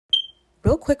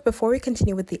Real quick, before we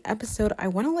continue with the episode, I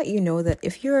want to let you know that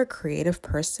if you're a creative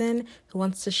person who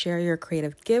wants to share your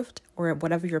creative gift or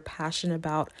whatever you're passionate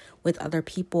about with other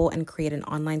people and create an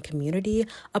online community,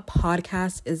 a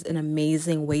podcast is an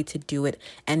amazing way to do it.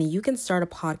 And you can start a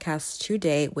podcast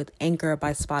today with Anchor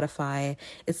by Spotify.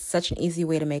 It's such an easy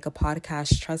way to make a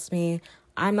podcast. Trust me.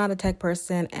 I'm not a tech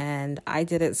person and I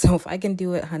did it. So if I can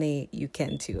do it, honey, you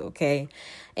can too, okay?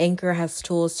 Anchor has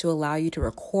tools to allow you to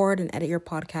record and edit your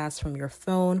podcast from your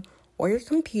phone or your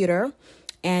computer.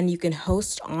 And you can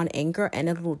host on Anchor and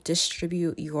it will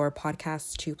distribute your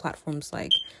podcast to platforms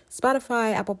like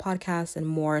Spotify, Apple Podcasts, and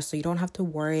more. So you don't have to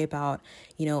worry about,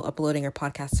 uploading your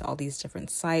podcast to all these different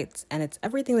sites. And it's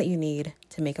everything that you need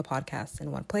to make a podcast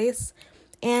in one place.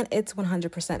 And it's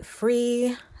 100%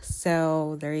 free.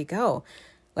 So there you go.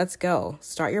 Let's go.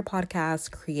 Start your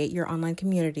podcast, create your online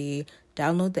community,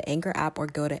 download the Anchor app or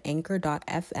go to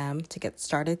anchor.fm to get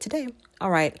started today.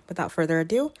 All right, without further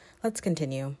ado, let's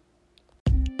continue.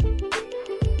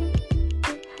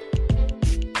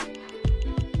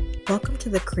 Welcome to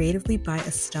the Creatively by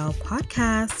Estelle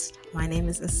podcast. My name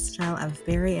is Estelle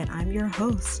Avberry and I'm your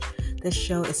host. This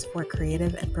show is for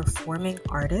creative and performing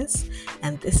artists,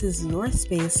 and this is your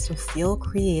space to feel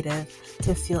creative,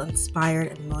 to feel inspired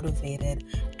and motivated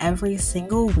every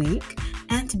single week,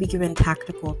 and to be given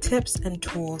tactical tips and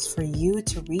tools for you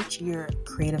to reach your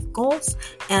creative goals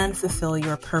and fulfill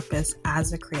your purpose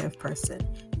as a creative person.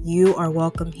 You are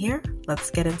welcome here.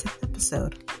 Let's get into the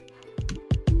episode.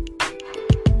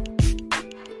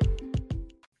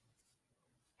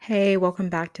 Hey, welcome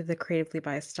back to the Creatively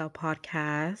by Estelle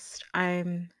podcast.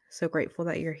 I'm so grateful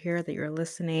that you're here, that you're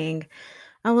listening.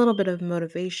 A little bit of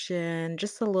motivation,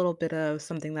 just a little bit of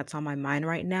something that's on my mind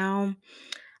right now.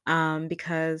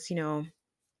 Because, I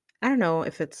don't know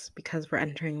if it's because we're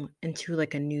entering into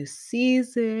like a new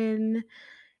season.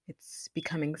 It's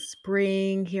becoming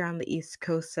spring here on the East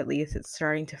Coast, at least. It's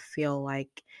starting to feel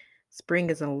like spring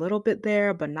is a little bit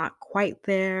there, but not quite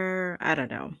there. I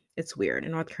don't know. It's weird.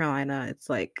 In North Carolina, it's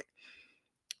like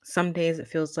some days it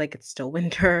feels like it's still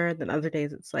winter, then other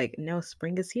days it's like, no,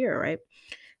 spring is here, right?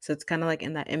 So it's kind of like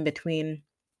in that in between.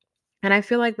 And I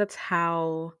feel like that's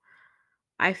how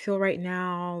I feel right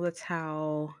now. That's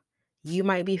how you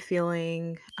might be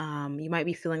feeling. You might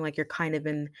be feeling like you're kind of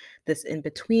in this in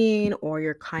between, or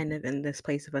you're kind of in this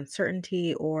place of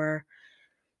uncertainty, or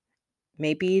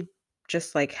maybe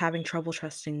just like having trouble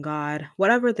trusting God.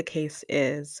 Whatever the case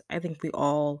is, I think we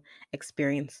all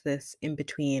experience this in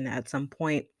between at some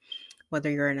point, whether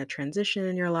you're in a transition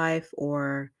in your life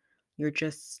or you're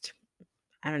just,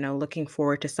 I don't know, looking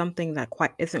forward to something that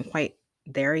quite isn't quite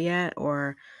there yet,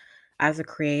 or as a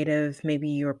creative, maybe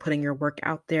you're putting your work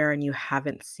out there and you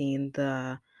haven't seen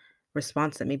the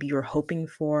response that maybe you were hoping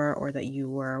for or that you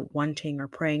were wanting or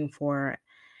praying for.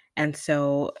 And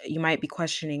so you might be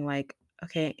questioning, like,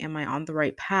 okay, am I on the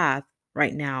right path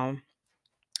right now?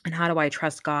 And how do I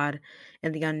trust God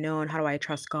in the unknown? How do I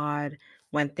trust God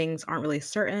when things aren't really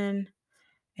certain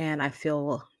and I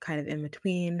feel kind of in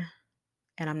between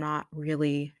and I'm not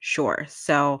really sure?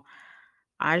 So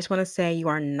I just want to say you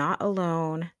are not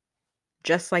alone.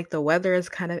 Just like the weather is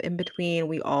kind of in between,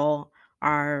 we all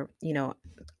are,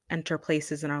 enter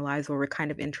places in our lives where we're kind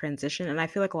of in transition. And I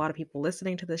feel like a lot of people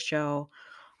listening to this show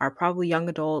are probably young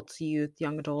adults, youth,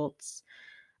 young adults,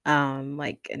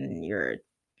 like in your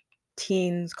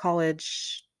teens,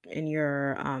 college, in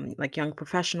your like young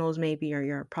professionals maybe, or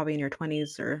you're probably in your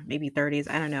 20s or maybe 30s.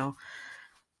 I don't know.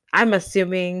 I'm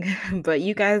assuming, but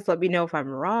you guys let me know if I'm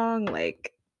wrong.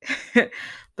 Like,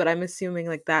 but I'm assuming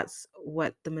like that's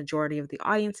what the majority of the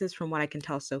audience is from what I can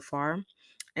tell so far.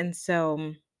 And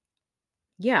so,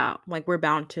 yeah, like we're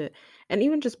bound to, and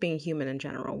even just being human in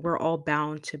general, we're all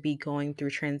bound to be going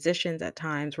through transitions at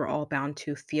times. We're all bound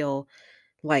to feel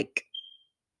like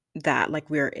that, like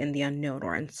we're in the unknown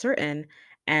or uncertain.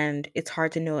 And it's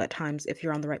hard to know at times if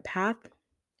you're on the right path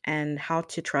and how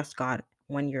to trust God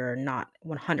when you're not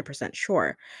 100%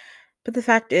 sure. But the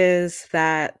fact is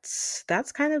that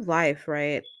that's kind of life,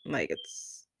 right? Like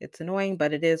it's annoying,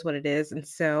 but it is what it is. And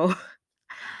so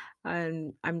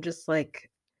I'm just like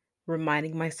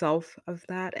reminding myself of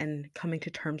that and coming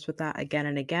to terms with that again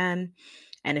and again.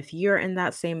 And if you're in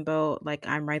that same boat, like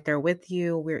I'm right there with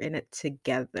you. We're in it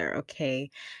together, okay?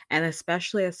 And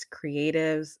especially as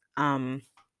creatives,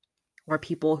 or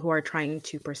people who are trying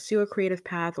to pursue a creative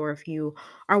path, or if you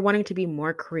are wanting to be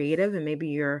more creative and maybe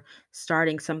you're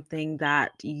starting something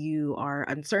that you are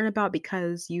uncertain about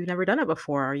because you've never done it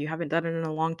before or you haven't done it in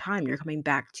a long time, you're coming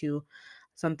back to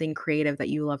something creative that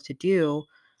you love to do.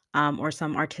 or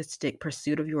some artistic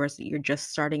pursuit of yours that you're just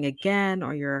starting again,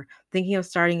 or you're thinking of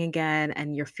starting again,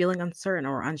 and you're feeling uncertain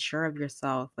or unsure of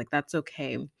yourself, like that's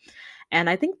okay. And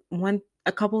I think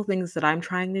a couple of things that I'm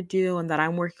trying to do and that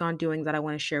I'm working on doing that I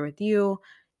want to share with you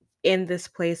in this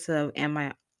place of, am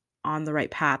I on the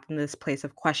right path? In this place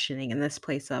of questioning, in this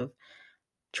place of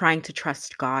trying to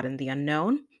trust God in the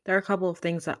unknown. There are a couple of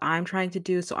things that I'm trying to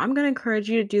do. So I'm going to encourage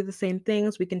you to do the same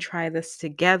things. We can try this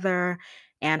together,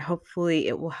 and hopefully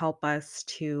it will help us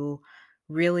to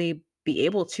really be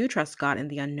able to trust God in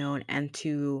the unknown and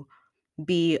to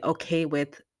be okay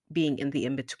with being in the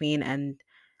in between, and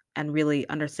really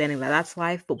understanding that that's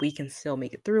life, but we can still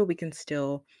make it through. We can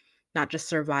still not just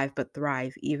survive, but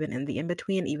thrive, even in the in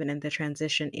between, even in the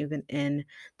transition, even in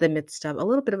the midst of a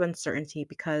little bit of uncertainty,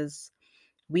 because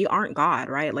we aren't God,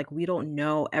 right? Like, we don't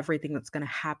know everything that's going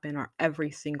to happen, or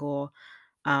every single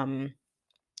um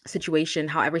situation,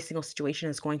 how every single situation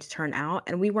is going to turn out,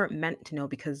 and we weren't meant to know,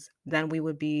 because then we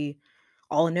would be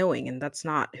all knowing, and that's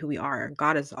not who we are.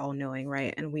 God is all knowing,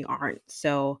 right? And we aren't.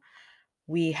 So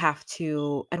we have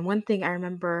to, and one thing I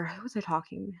remember, who was I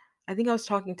talking? I think I was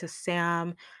talking to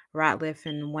Sam Ratliff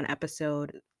in one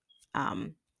episode.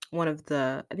 Um, one of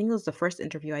the, I think it was the first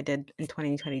interview I did in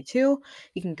 2022.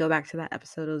 You can go back to that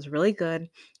episode. It was really good.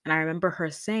 And I remember her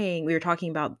saying, we were talking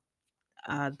about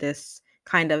this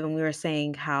kind of, and we were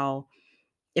saying how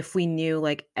if we knew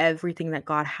like everything that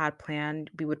God had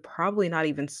planned, we would probably not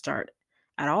even start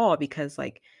at all, because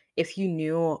like if you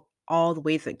knew all the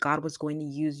ways that God was going to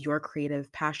use your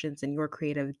creative passions and your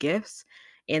creative gifts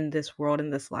in this world,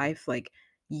 in this life, like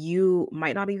you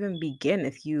might not even begin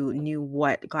if you knew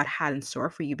what God had in store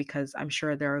for you, because I'm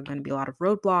sure there are going to be a lot of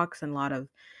roadblocks and a lot of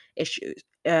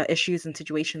issues and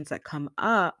situations that come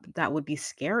up that would be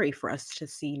scary for us to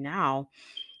see now,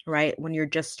 right? When you're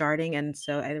just starting. And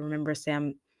so I remember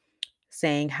Sam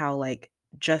saying how, like,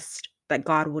 just that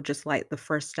God will just light the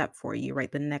first step for you,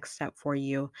 right? The next step for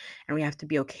you. And we have to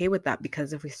be okay with that,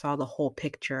 because if we saw the whole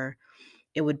picture,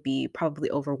 it would be probably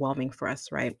overwhelming for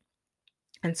us, right?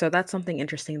 And so that's something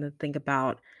interesting to think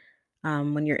about,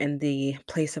 when you're in the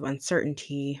place of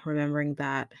uncertainty, remembering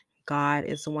that God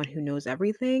is the one who knows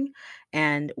everything.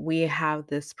 And we have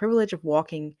this privilege of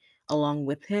walking along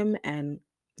with Him, and,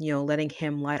 letting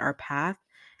Him light our path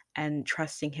and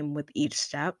trusting Him with each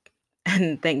step.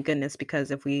 And thank goodness, because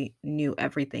if we knew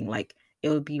everything, like, it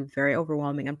would be very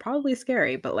overwhelming and probably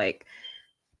scary. But like,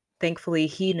 thankfully,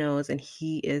 He knows, and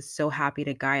He is so happy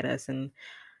to guide us. And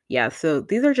yeah, so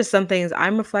these are just some things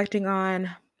I'm reflecting on.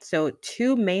 So,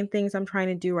 two main things I'm trying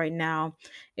to do right now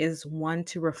is one,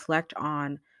 to reflect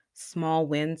on small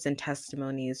wins and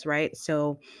testimonies, right?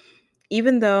 So,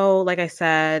 even though, like I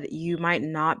said, you might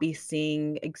not be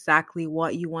seeing exactly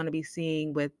what you want to be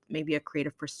seeing with maybe a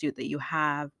creative pursuit that you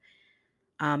have,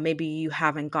 maybe you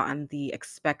haven't gotten the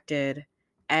expected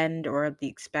end or the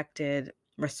expected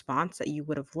response that you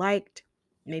would have liked.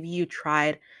 Maybe you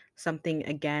tried something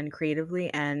again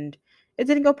creatively and it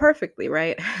didn't go perfectly,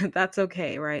 right? That's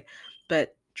okay, right?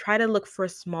 But try to look for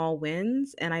small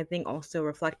wins. And I think also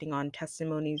reflecting on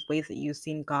testimonies, ways that you've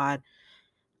seen God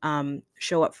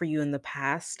show up for you in the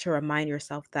past, to remind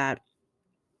yourself that,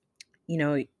 you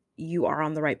know, you are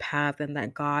on the right path, and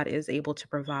that God is able to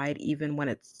provide even when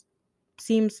it's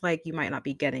seems like you might not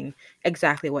be getting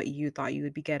exactly what you thought you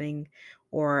would be getting,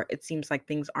 or it seems like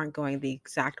things aren't going the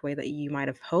exact way that you might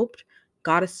have hoped.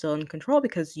 God is still in control,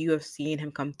 because you have seen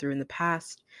Him come through in the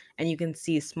past, and you can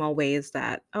see small ways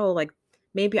that, oh, like,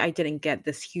 maybe I didn't get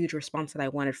this huge response that I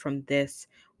wanted from this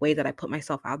way that I put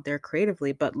myself out there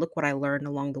creatively, but look what I learned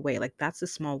along the way. Like, that's a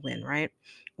small win, right?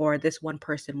 Or this one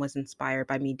person was inspired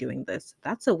by me doing this.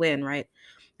 That's a win, right?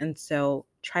 And so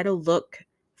try to look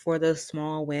for those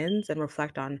small wins and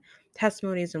reflect on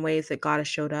testimonies and ways that God has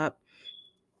showed up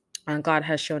and God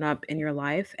has shown up in your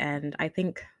life. And I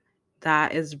think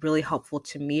that is really helpful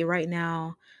to me right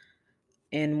now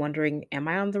in wondering, am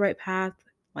I on the right path?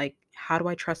 Like, how do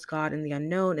I trust God in the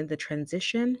unknown, in the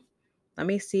transition? Let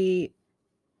me see,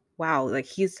 wow, like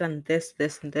He's done this,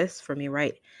 this, and this for me,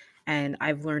 right? And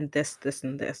I've learned this, this,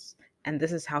 and this. And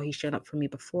this is how He's shown up for me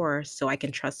before. So I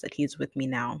can trust that He's with me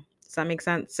now. Does that make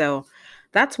sense? So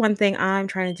that's one thing I'm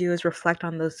trying to do, is reflect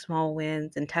on those small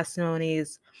wins and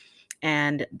testimonies.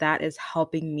 And that is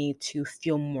helping me to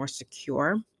feel more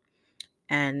secure.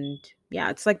 And yeah,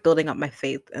 it's like building up my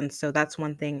faith. And so that's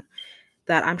one thing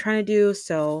that I'm trying to do.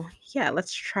 So yeah,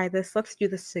 let's try this. Let's do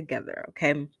this together.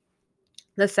 Okay.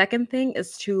 The second thing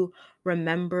is to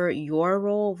remember your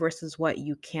role versus what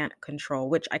you can't control,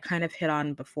 which I kind of hit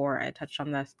on before. I touched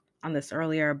on this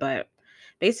earlier, but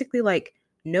basically, like,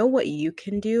 know what you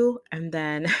can do, and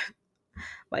then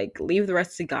Like, leave the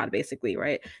rest to God, basically,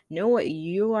 right? Know what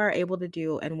you are able to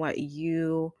do and what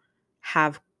you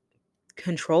have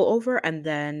control over, and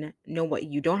then know what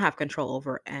you don't have control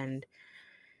over. And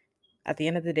at the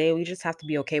end of the day, we just have to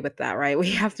be okay with that, right?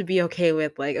 We have to be okay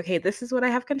with, like, okay, this is what I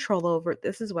have control over.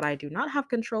 This is what I do not have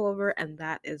control over, and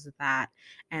that is that.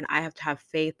 And I have to have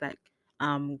faith that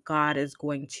God is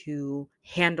going to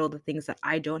handle the things that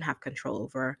I don't have control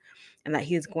over, and that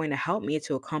He is going to help me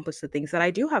to accomplish the things that I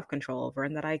do have control over,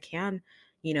 and that I can,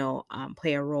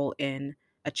 play a role in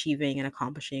achieving and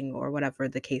accomplishing, or whatever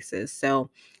the case is. So,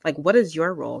 like, what is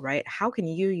your role, right? How can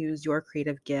you use your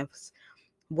creative gifts?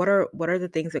 What are the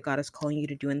things that God is calling you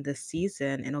to do in this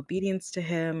season in obedience to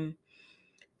Him?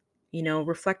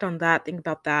 Reflect on that, think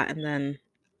about that, and then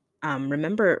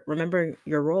remember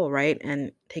your role, right?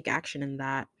 And take action in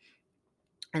that,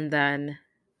 and then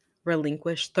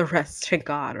relinquish the rest to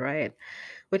God, right?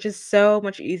 Which is so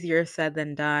much easier said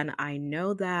than done. I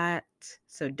know that.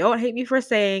 So don't hate me for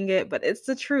saying it, but it's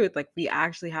the truth. Like, we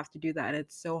actually have to do that. And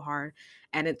it's so hard.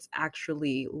 And it's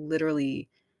actually literally,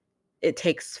 it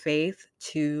takes faith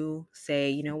to say,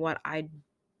 you know what, I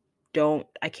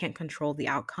can't control the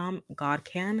outcome. God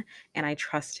can, and I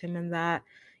trust Him in that.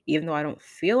 Even though I don't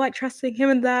feel like trusting Him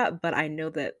in that, but I know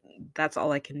that that's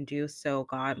all I can do. So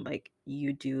God, like,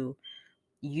 you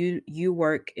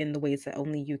work in the ways that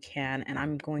only you can, and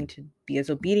I'm going to be as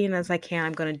obedient as I can.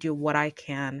 I'm going to do what I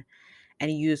can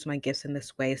and use my gifts in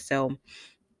this way. So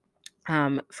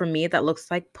for me, that looks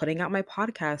like putting out my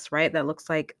podcast, right? That looks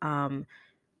like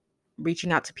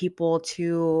reaching out to people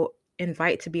to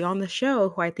invite to be on the show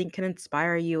who I think can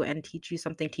inspire you and teach you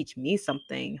something, teach me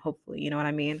something, hopefully. You know what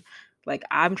I mean? Like,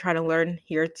 I'm trying to learn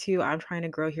here too. I'm trying to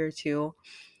grow here too.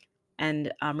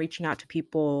 And reaching out to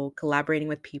people, collaborating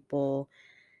with people,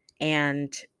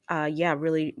 and yeah,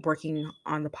 really working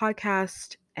on the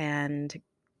podcast, and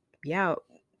yeah,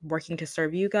 working to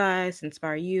serve you guys,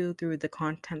 inspire you through the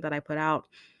content that I put out.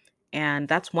 And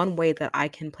that's one way that I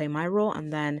can play my role,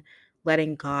 and then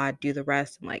letting God do the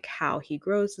rest, and like how He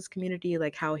grows this community,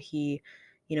 like how He,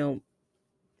 you know,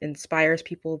 inspires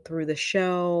people through the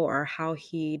show, or how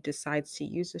He decides to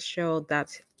use the show.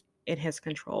 That's in His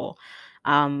control.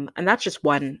 And that's just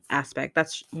one aspect.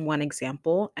 That's one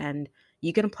example. And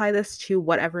you can apply this to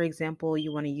whatever example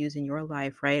you want to use in your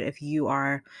life, right? If you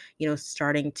are,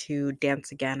 starting to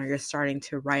dance again, or you're starting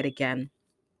to write again,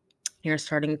 you're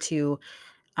starting to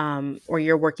or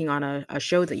you're working on a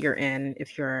show that you're in,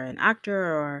 if you're an actor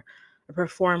or a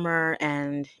performer,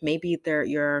 and maybe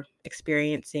you're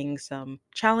experiencing some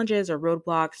challenges or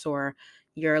roadblocks, or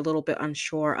you're a little bit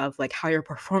unsure of like how your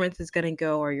performance is going to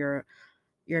go, or you're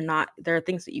not, there are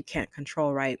things that you can't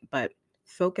control, right? But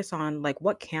focus on, like,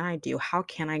 what can I do? How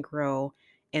can I grow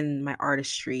in my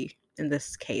artistry in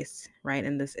this case, right?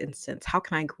 In this instance, how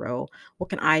can I grow? What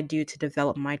can I do to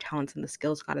develop my talents and the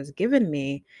skills God has given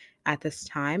me at this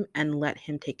time, and let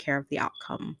Him take care of the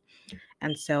outcome?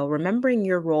 And so remembering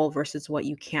your role versus what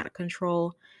you can't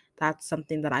control, that's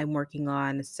something that I'm working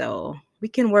on. So we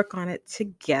can work on it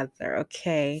together,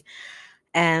 okay?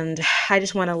 And I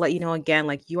just want to let you know again,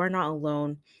 like, you are not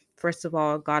alone. First of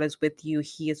all, God is with you.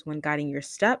 He is one guiding your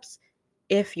steps.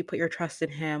 If you put your trust in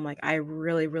Him, like, I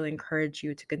really, really encourage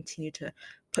you to continue to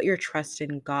put your trust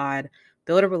in God,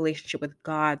 build a relationship with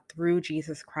God through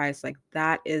Jesus Christ. Like,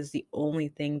 that is the only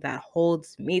thing that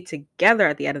holds me together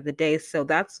at the end of the day. So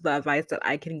that's the advice that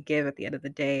I can give at the end of the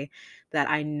day, that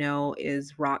I know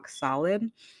is rock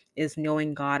solid, is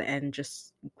knowing God and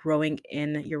just growing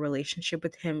in your relationship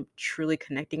with Him, truly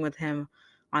connecting with Him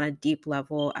on a deep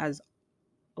level, as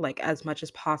much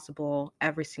as possible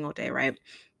every single day, right?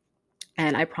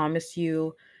 And I promise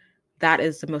you, that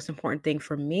is the most important thing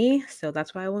for me. So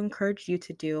that's what I will encourage you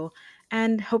to do.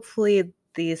 And hopefully,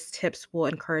 these tips will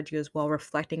encourage you as well,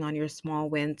 reflecting on your small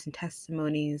wins and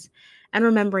testimonies, and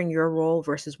remembering your role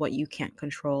versus what you can't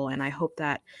control. And I hope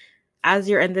that as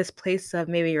you're in this place of,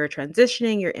 maybe you're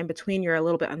transitioning, you're in between, you're a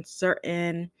little bit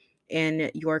uncertain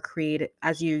in your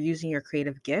as you're using your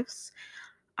creative gifts,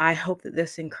 I hope that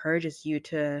this encourages you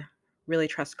to really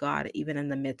trust God even in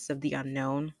the midst of the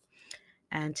unknown,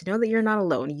 and to know that you're not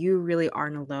alone. You really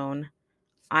aren't alone.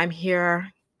 I'm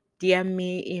here. DM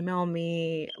me, email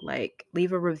me, like,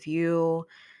 leave a review,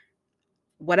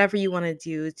 whatever you want to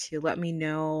do to let me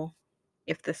know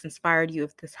if this inspired you,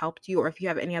 if this helped you, or if you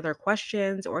have any other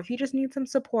questions, or if you just need some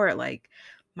support. Like,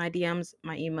 my DMs,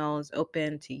 my email is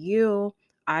open to you.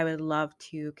 I would love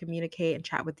to communicate and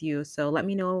chat with you. So let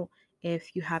me know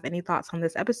if you have any thoughts on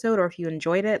this episode, or if you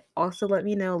enjoyed it. Also, let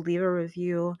me know, leave a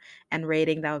review and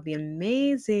rating. That would be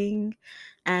amazing.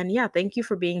 And yeah, thank you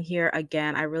for being here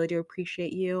again. I really do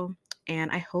appreciate you. And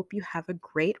I hope you have a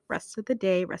great rest of the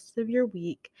day, rest of your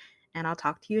week, and I'll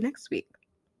talk to you next week.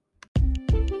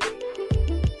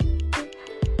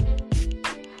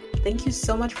 Thank you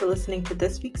so much for listening to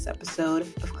this week's episode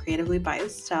of Creatively by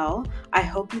Estelle. I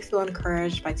hope you feel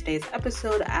encouraged by today's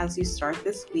episode as you start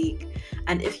this week.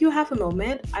 And if you have a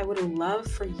moment, I would love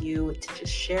for you to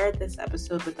just share this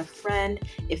episode with a friend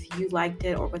if you liked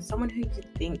it, or with someone who you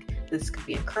think this could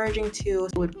be encouraging to.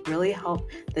 It would really help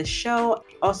the show.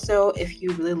 Also, if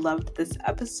you really loved this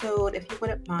episode, if you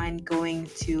wouldn't mind going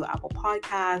to Apple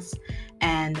Podcasts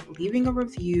and leaving a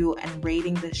review and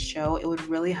rating this show, it would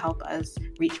really help us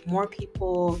reach more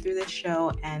people through this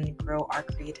show and grow our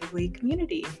Creatively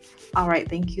community. All right,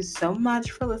 thank you so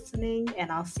much for listening,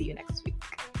 and I'll see you next week.